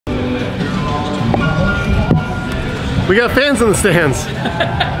We got fans in the stands.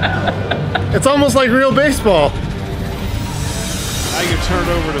 It's almost like real baseball. Now you turn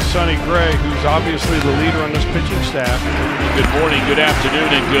it over to Sonny Gray, who's obviously the leader on this pitching staff. Good morning, good afternoon,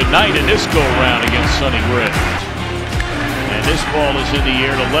 and good night in this go-round against Sonny Gray. And this ball is in the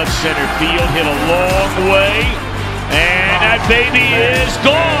air to left center field, hit a long way. And that baby is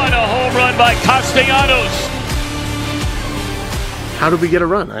gone. A home run by Castellanos. How did we get a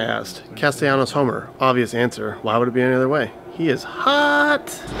run, I asked. Castellanos homer. Obvious answer. Why would it be any other way? He is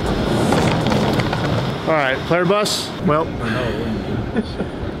hot. All right, player bus. Well,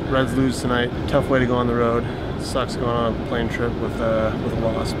 Reds lose tonight. Tough way to go on the road. Sucks going on a plane trip with a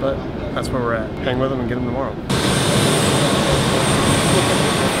loss, but that's where we're at. Hang with them and get them tomorrow.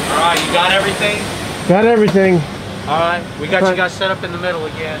 All right, you got everything? Got everything. All right, we got you guys set up in the middle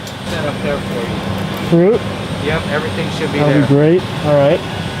again. Set up there for you. Fruit? Yep, everything should be That'll there. be great. All right.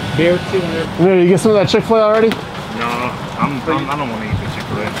 Beer too. Did you get some of that Chick-fil-A already? No, I don't want to eat the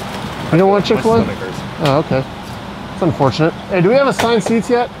Chick-fil-A. You don't want Chick-fil-A? My stomach hurts. Oh, okay. It's unfortunate. Hey, do we have assigned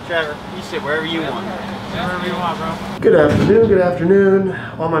seats yet? Trevor, you sit wherever you want. Wherever you want, bro. Good afternoon, good afternoon.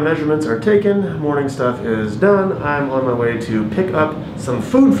 All my measurements are taken. Morning stuff is done. I'm on my way to pick up some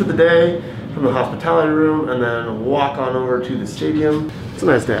food for the day from the hospitality room and then walk on over to the stadium. It's a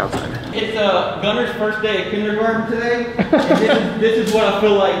nice day outside. It's Gunner's first day of kindergarten today, and this is what I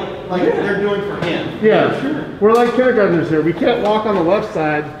feel like they're doing for him. Yeah, sure. We're like kindergartners here. We can't walk on the left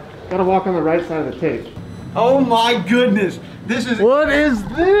side. Gotta walk on the right side of the tape. Oh my goodness, this is. What is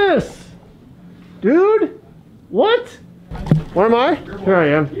this? Dude? What? Where am I? Here I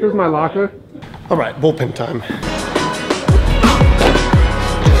am. Here's my locker. All right, bullpen time.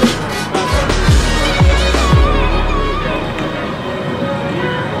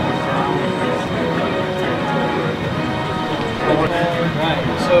 Right,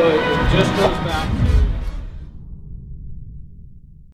 so it just goes back.